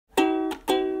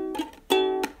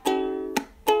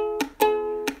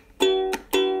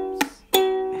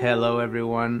Hello,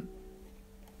 everyone.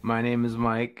 My name is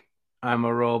Mike. I'm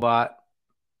a robot.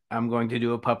 I'm going to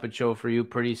do a puppet show for you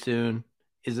pretty soon.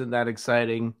 Isn't that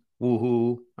exciting?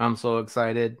 Woohoo. I'm so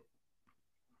excited.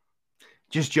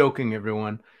 Just joking,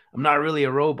 everyone. I'm not really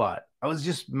a robot. I was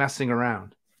just messing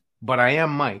around. But I am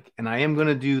Mike, and I am going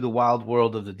to do the Wild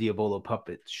World of the Diabolo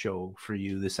Puppet show for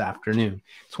you this afternoon.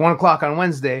 It's 1 o'clock on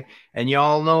Wednesday, and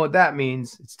y'all know what that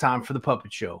means. It's time for the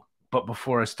puppet show. But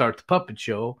before I start the puppet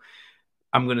show,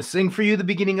 I'm going to sing for you the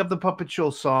beginning of the puppet show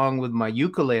song with my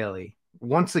ukulele.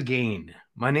 Once again,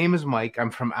 my name is Mike.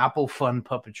 I'm from Apple Fun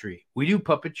Puppetry. We do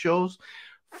puppet shows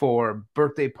for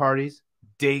birthday parties,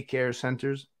 daycare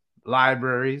centers,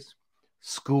 libraries,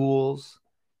 schools,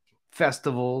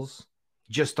 festivals,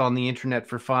 just on the internet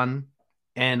for fun,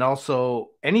 and also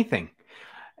anything.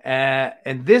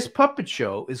 And this puppet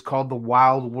show is called The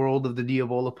Wild World of the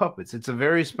Diabolo Puppets. It's a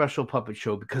very special puppet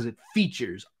show because it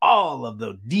features all of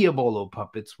the Diabolo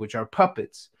puppets, which are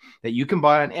puppets that you can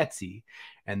buy on Etsy,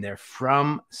 and they're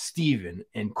from Stephen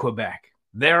in Quebec.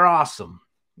 They're awesome.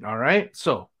 All right.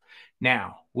 So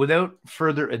now, without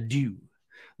further ado,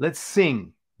 let's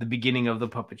sing the beginning of the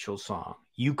puppet show song,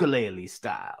 ukulele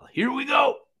style. Here we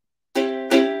go.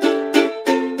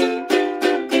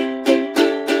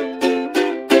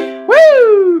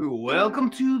 Welcome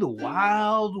to the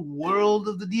wild world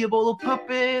of the Diabolo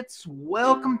puppets.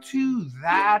 Welcome to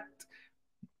that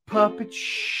puppet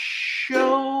show.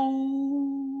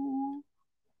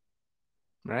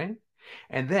 Right?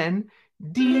 And then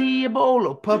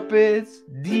Diabolo puppets,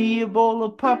 Diabolo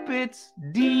puppets,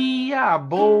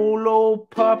 Diabolo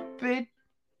puppet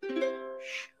show.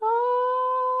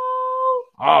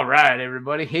 All right,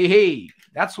 everybody. Hey.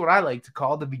 That's what I like to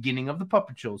call the beginning of the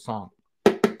puppet show song.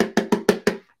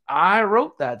 I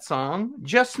wrote that song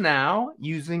just now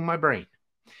using my brain.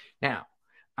 Now,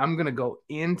 I'm going to go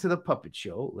into the puppet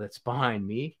show that's behind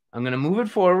me. I'm going to move it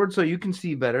forward so you can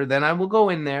see better. Then I will go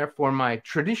in there for my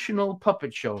traditional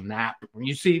puppet show nap.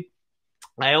 You see,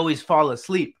 I always fall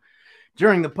asleep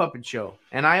during the puppet show,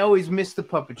 and I always miss the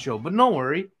puppet show. But don't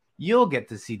worry, you'll get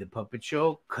to see the puppet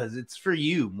show because it's for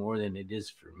you more than it is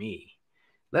for me.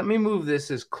 Let me move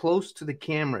this as close to the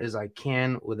camera as I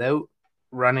can without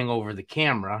running over the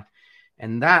camera,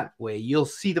 and that way you'll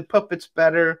see the puppets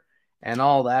better and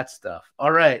all that stuff.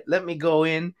 All right, let me go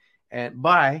in and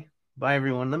bye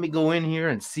everyone. Let me go in here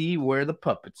and see where the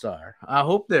puppets are. I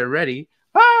hope they're ready.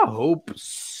 I hope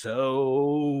so.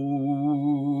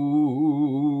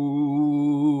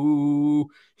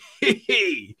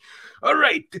 Hey, all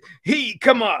right. Hey,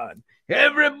 come on.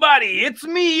 Everybody, it's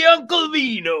me, Uncle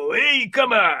Vino. Hey,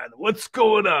 come on. What's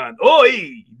going on? Oh,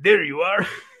 hey, there you are.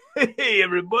 Hey,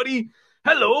 everybody.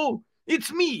 Hello. It's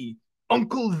me,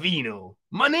 Uncle Vino.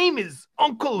 My name is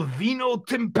Uncle Vino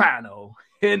Timpano,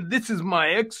 and this is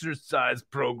my exercise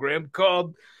program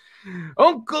called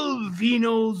Uncle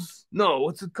Vino's... No,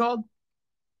 what's it called?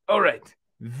 All right.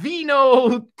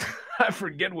 Vino... I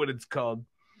forget what it's called.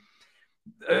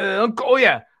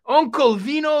 Uncle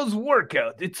Vino's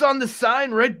workout. It's on the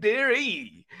sign right there.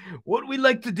 Hey. What we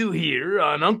like to do here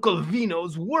on Uncle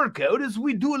Vino's workout is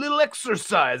we do a little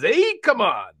exercise. Hey, come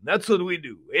on. That's what we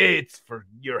do. It's for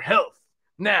your health.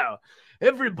 Now,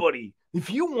 everybody, if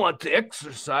you want to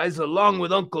exercise along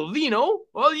with Uncle Vino,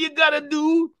 all you gotta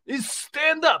do is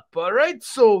stand up, all right?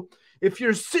 So if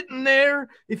you're sitting there,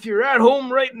 if you're at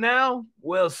home right now,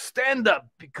 well, stand up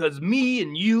because me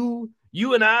and you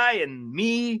and I and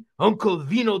me, Uncle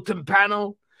Vino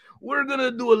Timpano, we're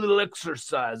gonna do a little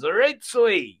exercise, all right? So,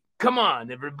 hey, come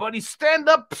on, everybody, stand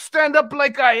up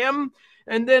like I am,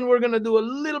 and then we're gonna do a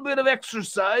little bit of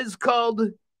exercise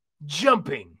called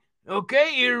jumping.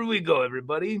 Okay, here we go,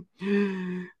 everybody.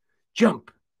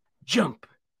 Jump, jump,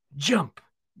 jump,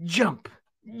 jump,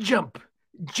 jump,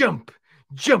 jump,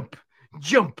 jump,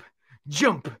 jump,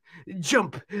 jump,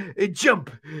 jump, jump,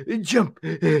 jump,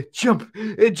 jump,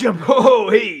 jump. Oh,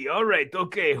 hey, all right,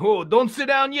 okay. Oh, don't sit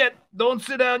down yet. Don't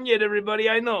sit down yet, everybody.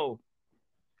 I know,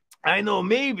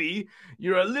 maybe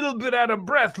you're a little bit out of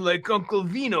breath like Uncle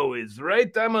Vino is,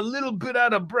 right? I'm a little bit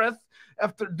out of breath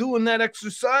after doing that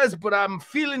exercise, but I'm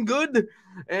feeling good,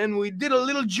 and we did a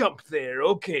little jump there.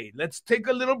 Okay, let's take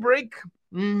a little break.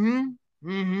 And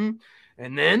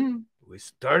then we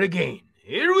start again.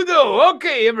 Here we go.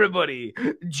 Okay, everybody.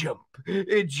 Jump,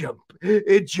 jump,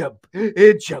 jump,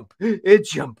 jump,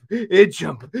 jump, jump,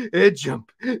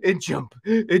 jump, jump,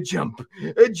 jump,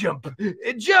 jump,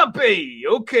 jump. Hey,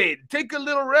 okay, take a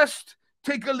little rest.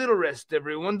 Take a little rest,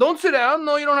 everyone. Don't sit down.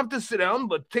 No, you don't have to sit down,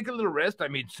 but take a little rest. I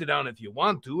mean, sit down if you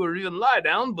want to, or even lie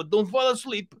down, but don't fall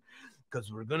asleep.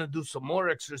 because we're going to do some more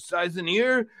exercising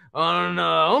here on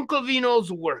Uncle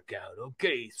Vino's workout.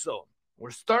 Okay, so we're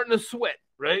starting to sweat,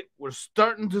 right? We're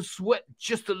starting to sweat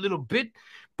just a little bit,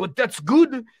 but that's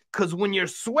good because when you're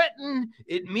sweating,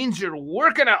 it means you're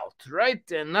working out, right?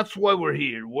 And that's why we're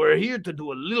here. We're here to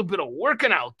do a little bit of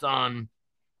working out on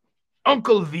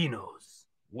Uncle Vino's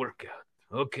workout.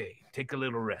 Okay, take a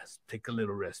little rest. Take a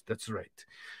little rest. That's right.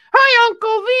 Hi,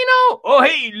 Uncle Vino. Oh,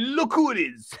 hey, look who it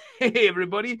is. Hey,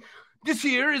 everybody. This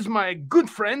here is my good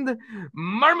friend,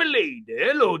 Marmalade.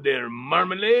 Hello there,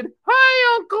 Marmalade.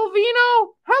 Hi, Uncle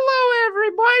Vino. Hello,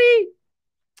 everybody.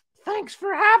 Thanks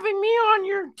for having me on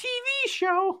your TV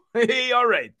show. Hey, all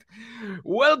right.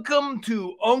 Welcome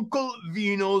to Uncle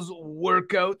Vino's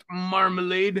workout,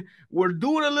 Marmalade. We're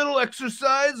doing a little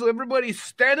exercise. Everybody's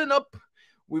standing up.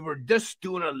 We were just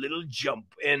doing a little jump.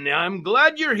 And I'm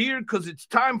glad you're here because it's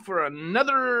time for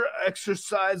another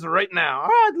exercise right now.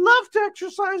 I'd love to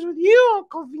exercise with you,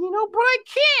 Uncle Vino, but I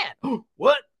can't.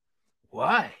 What?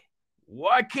 Why?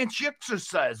 Why can't you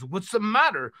exercise? What's the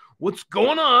matter? What's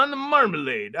going on,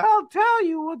 Marmalade? I'll tell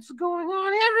you what's going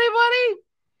on, everybody.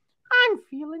 I'm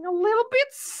feeling a little bit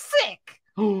sick.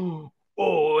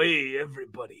 Oh, hey,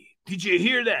 everybody. Did you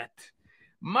hear that?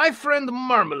 My friend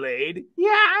Marmalade,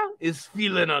 is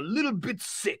feeling a little bit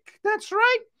sick. That's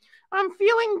right. I'm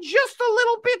feeling just a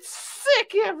little bit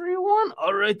sick, everyone.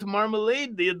 All right,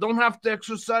 Marmalade, you don't have to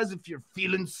exercise if you're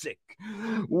feeling sick.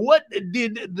 What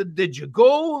did you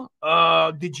go?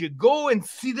 Did you go and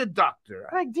see the doctor?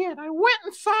 I did. I went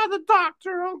and saw the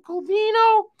doctor, Uncle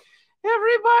Vino.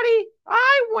 Everybody,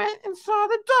 I went and saw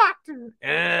the doctor.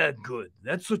 Good.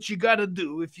 That's what you gotta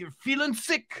do. If you're feeling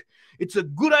sick, it's a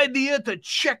good idea to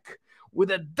check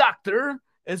with a doctor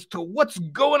as to what's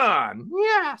going on.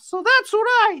 Yeah, so that's what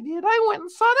I did. I went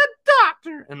and saw the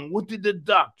doctor. And what did the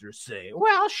doctor say?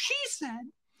 Well, she said,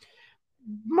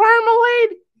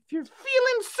 Marmalade, if you're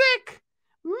feeling sick,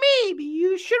 maybe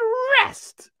you should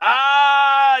rest.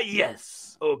 Ah,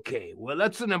 yes. Okay, well,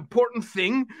 that's an important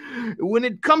thing. When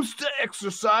it comes to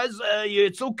exercise,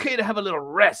 it's okay to have a little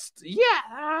rest.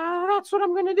 Yeah, that's what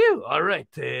I'm going to do. All right,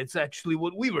 it's actually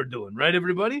what we were doing, right,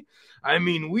 everybody? I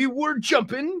mean, we were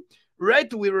jumping,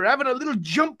 right? We were having a little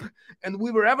jump, and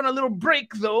we were having a little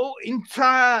break, though,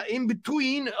 in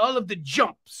between all of the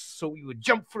jumps. So we would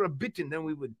jump for a bit, and then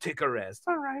we would take a rest.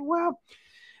 All right, well,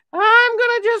 I'm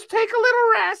going to just take a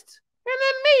little rest. And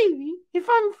then maybe, if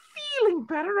I'm feeling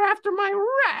better after my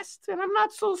rest and I'm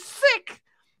not so sick,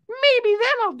 maybe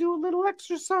then I'll do a little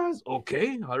exercise.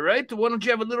 Okay, all right. Why don't you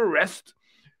have a little rest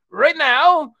right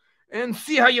now and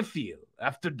see how you feel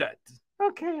after that?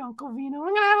 Okay, Uncle Vino. I'm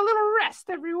going to have a little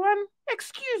rest, everyone.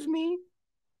 Excuse me.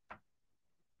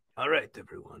 All right,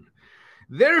 everyone.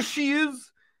 There she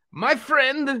is, my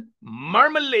friend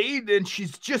Marmalade, and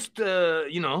she's just,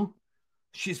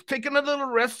 she's taking a little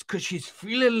rest because she's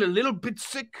feeling a little bit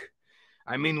sick.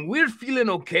 I mean, we're feeling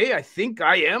okay. I think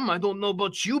I am. I don't know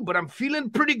about you, but I'm feeling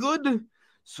pretty good.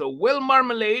 So while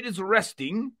Marmalade is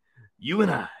resting, you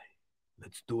and I,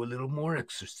 let's do a little more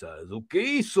exercise,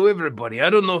 okay? So everybody, I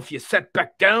don't know if you sat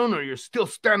back down or you're still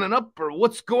standing up or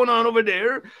what's going on over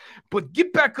there, but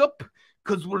get back up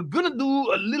because we're going to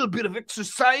do a little bit of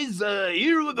exercise.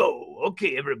 Here we go.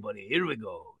 Okay, everybody, here we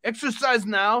go. Exercise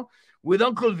now with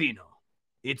Uncle Vino.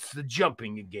 It's the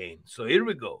jumping again. So here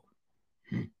we go.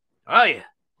 Ah, yeah.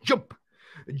 Jump,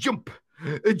 jump,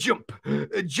 jump,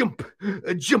 jump,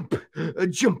 jump,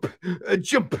 jump,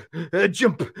 jump,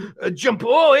 jump, jump.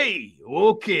 Oh, hey.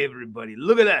 Okay, everybody.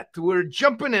 Look at that. We're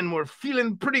jumping and we're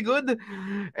feeling pretty good.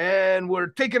 And we're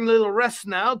taking a little rest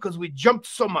now because we jumped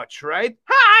so much, right?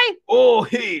 Hi. Oh,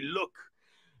 hey, look.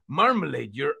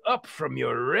 Marmalade, you're up from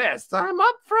your rest. I'm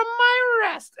up from my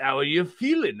rest. How are you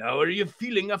feeling? How are you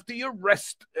feeling after your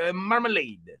rest,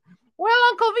 Marmalade? Well,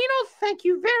 Uncle Vino, thank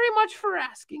you very much for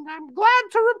asking. I'm glad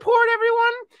to report,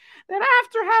 everyone, that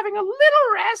after having a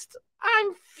little rest, I'm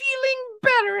feeling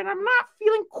better and I'm not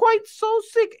feeling quite so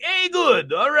sick. Hey,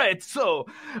 good. All right. So,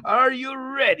 are you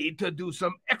ready to do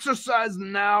some exercise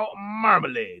now,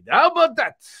 Marmalade? How about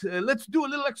that? Let's do a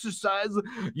little exercise.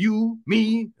 You,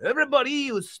 me, everybody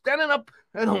who's standing up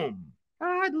at home.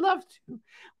 I'd love to,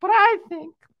 but I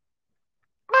think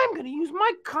I'm going to use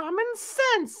my common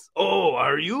sense. Oh,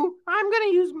 are you? I'm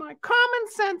going to use my common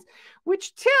sense,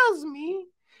 which tells me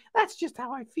that's just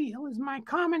how I feel, is my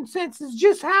common sense is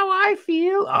just how I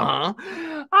feel.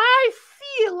 I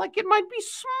feel like it might be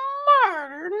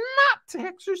smarter not to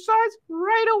exercise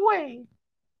right away.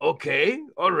 Okay,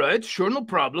 all right, sure, no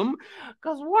problem.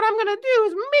 Because what I'm going to do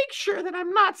is make sure that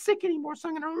I'm not sick anymore. So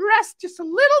I'm going to rest just a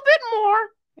little bit more.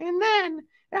 And then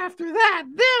after that,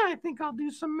 then I think I'll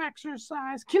do some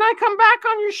exercise. Can I come back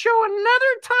on your show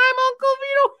another time, Uncle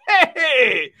Vino?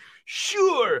 Hey,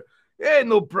 sure. Hey,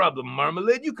 no problem,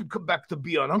 Marmalade. You could come back to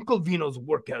be on Uncle Vino's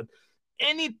workout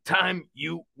anytime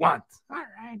you want. All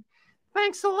right.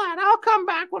 Thanks a lot. I'll come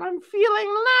back when I'm feeling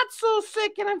not so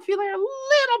sick and I'm feeling a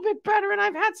little bit better and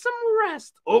I've had some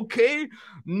rest. Okay,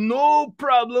 no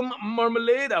problem,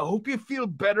 Marmalade. I hope you feel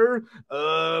better.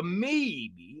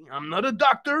 Maybe. I'm not a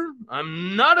doctor.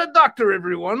 I'm not a doctor,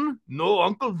 everyone. No,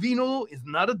 Uncle Vino is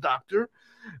not a doctor.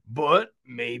 But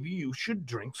maybe you should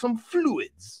drink some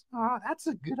fluids. Oh, that's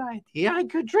a good idea. I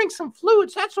could drink some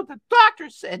fluids. That's what the doctor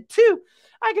said, too.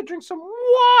 I could drink some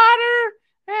water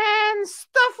and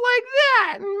stuff like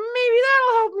that. And maybe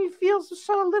that'll help me feel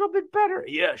so a little bit better.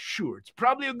 Yeah, sure. It's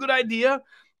probably a good idea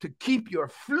to keep your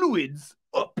fluids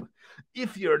up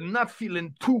if you're not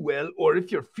feeling too well or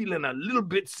if you're feeling a little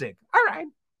bit sick. All right,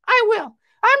 I will.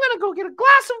 I'm going to go get a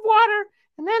glass of water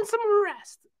and then some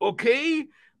rest. Okay,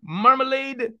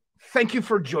 Marmalade, thank you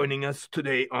for joining us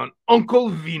today on Uncle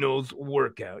Vino's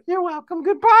workout. You're welcome.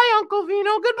 Goodbye, Uncle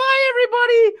Vino. Goodbye,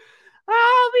 everybody.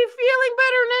 I'll be feeling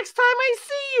better next time I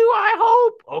see you, I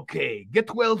hope. Okay,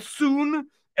 get well soon,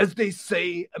 as they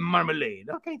say, Marmalade.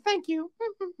 Okay, thank you.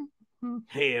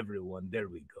 Hey, everyone, there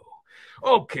we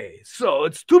go. Okay, so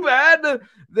it's too bad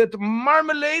that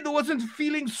Marmalade wasn't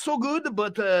feeling so good,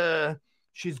 but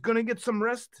she's gonna get some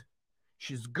rest.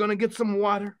 She's gonna get some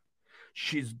water.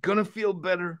 She's gonna feel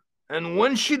better. And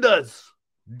when she does,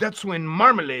 that's when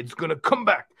Marmalade's gonna come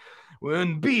back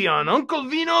and be on Uncle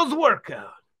Vino's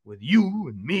workout with you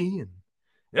and me and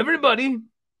everybody.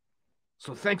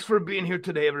 So thanks for being here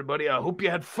today, everybody. I hope you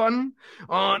had fun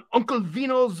on Uncle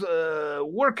Vino's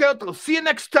workout. I'll see you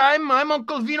next time. I'm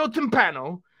Uncle Vino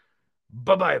Timpano.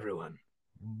 Bye-bye, everyone.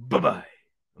 Bye-bye.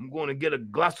 I'm going to get a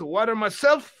glass of water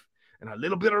myself and a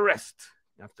little bit of rest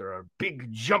after our big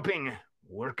jumping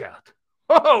workout.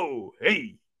 Oh,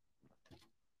 hey.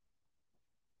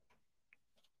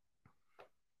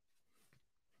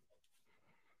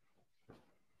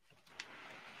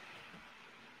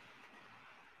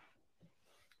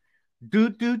 Do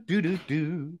do do do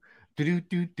do do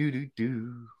do do do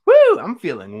do. Woo! I'm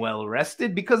feeling well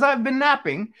rested because I've been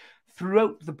napping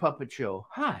throughout the puppet show.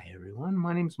 Hi everyone,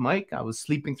 my name's Mike. I was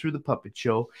sleeping through the puppet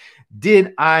show.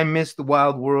 Did I miss the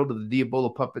wild world of the Diabolo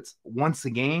puppets once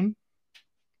again?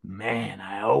 Man,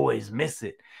 I always miss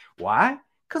it. Why?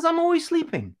 Because I'm always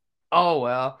sleeping. Oh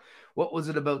well, what was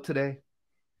it about today?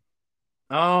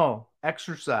 Oh,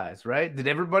 exercise, right? Did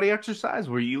everybody exercise?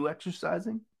 Were you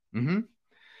exercising? Mm-hmm.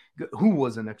 Who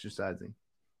wasn't exercising?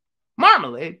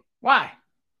 Marmalade. Why?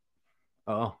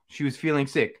 Oh, she was feeling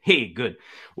sick. Hey, good.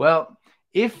 Well,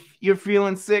 if you're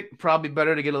feeling sick, probably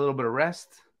better to get a little bit of rest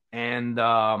and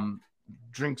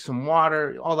drink some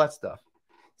water, all that stuff.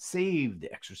 Save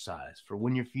the exercise for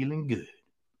when you're feeling good.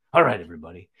 All right,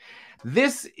 everybody.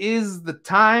 This is the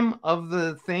time of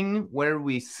the thing where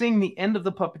we sing the end of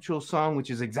the Puppet Show song, which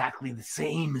is exactly the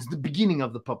same as the beginning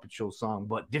of the Puppet Show song,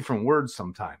 but different words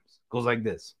sometimes. Goes like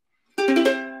this.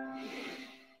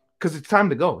 Because it's time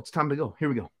to go. It's time to go. Here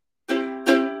we go.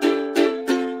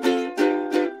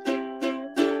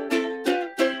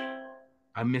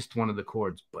 I missed one of the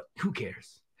chords, but who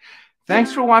cares?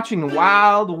 Thanks for watching the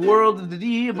wild world of the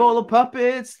Diabolo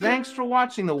puppets. Thanks for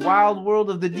watching the wild world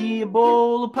of the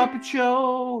Diabolo puppet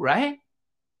show, right?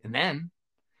 And then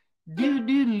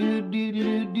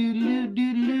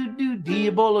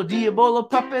Diabolo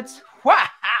puppets. Wah!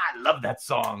 I love that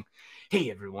song. Hey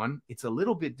everyone, it's a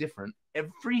little bit different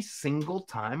every single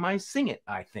time I sing it,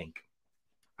 I think.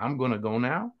 I'm gonna go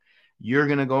now. You're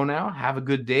going to go now. Have a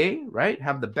good day, right?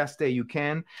 Have the best day you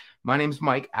can. My name's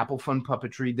Mike, Apple Fun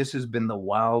Puppetry. This has been the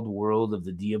wild world of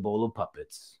the Diabolo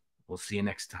puppets. We'll see you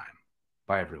next time.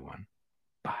 Bye, everyone.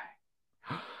 Bye.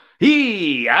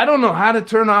 I don't know how to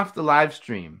turn off the live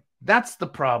stream. That's the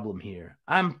problem here.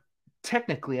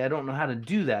 Technically, I don't know how to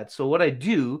do that. So what I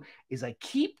do is I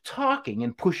keep talking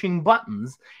and pushing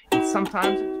buttons, and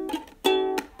sometimes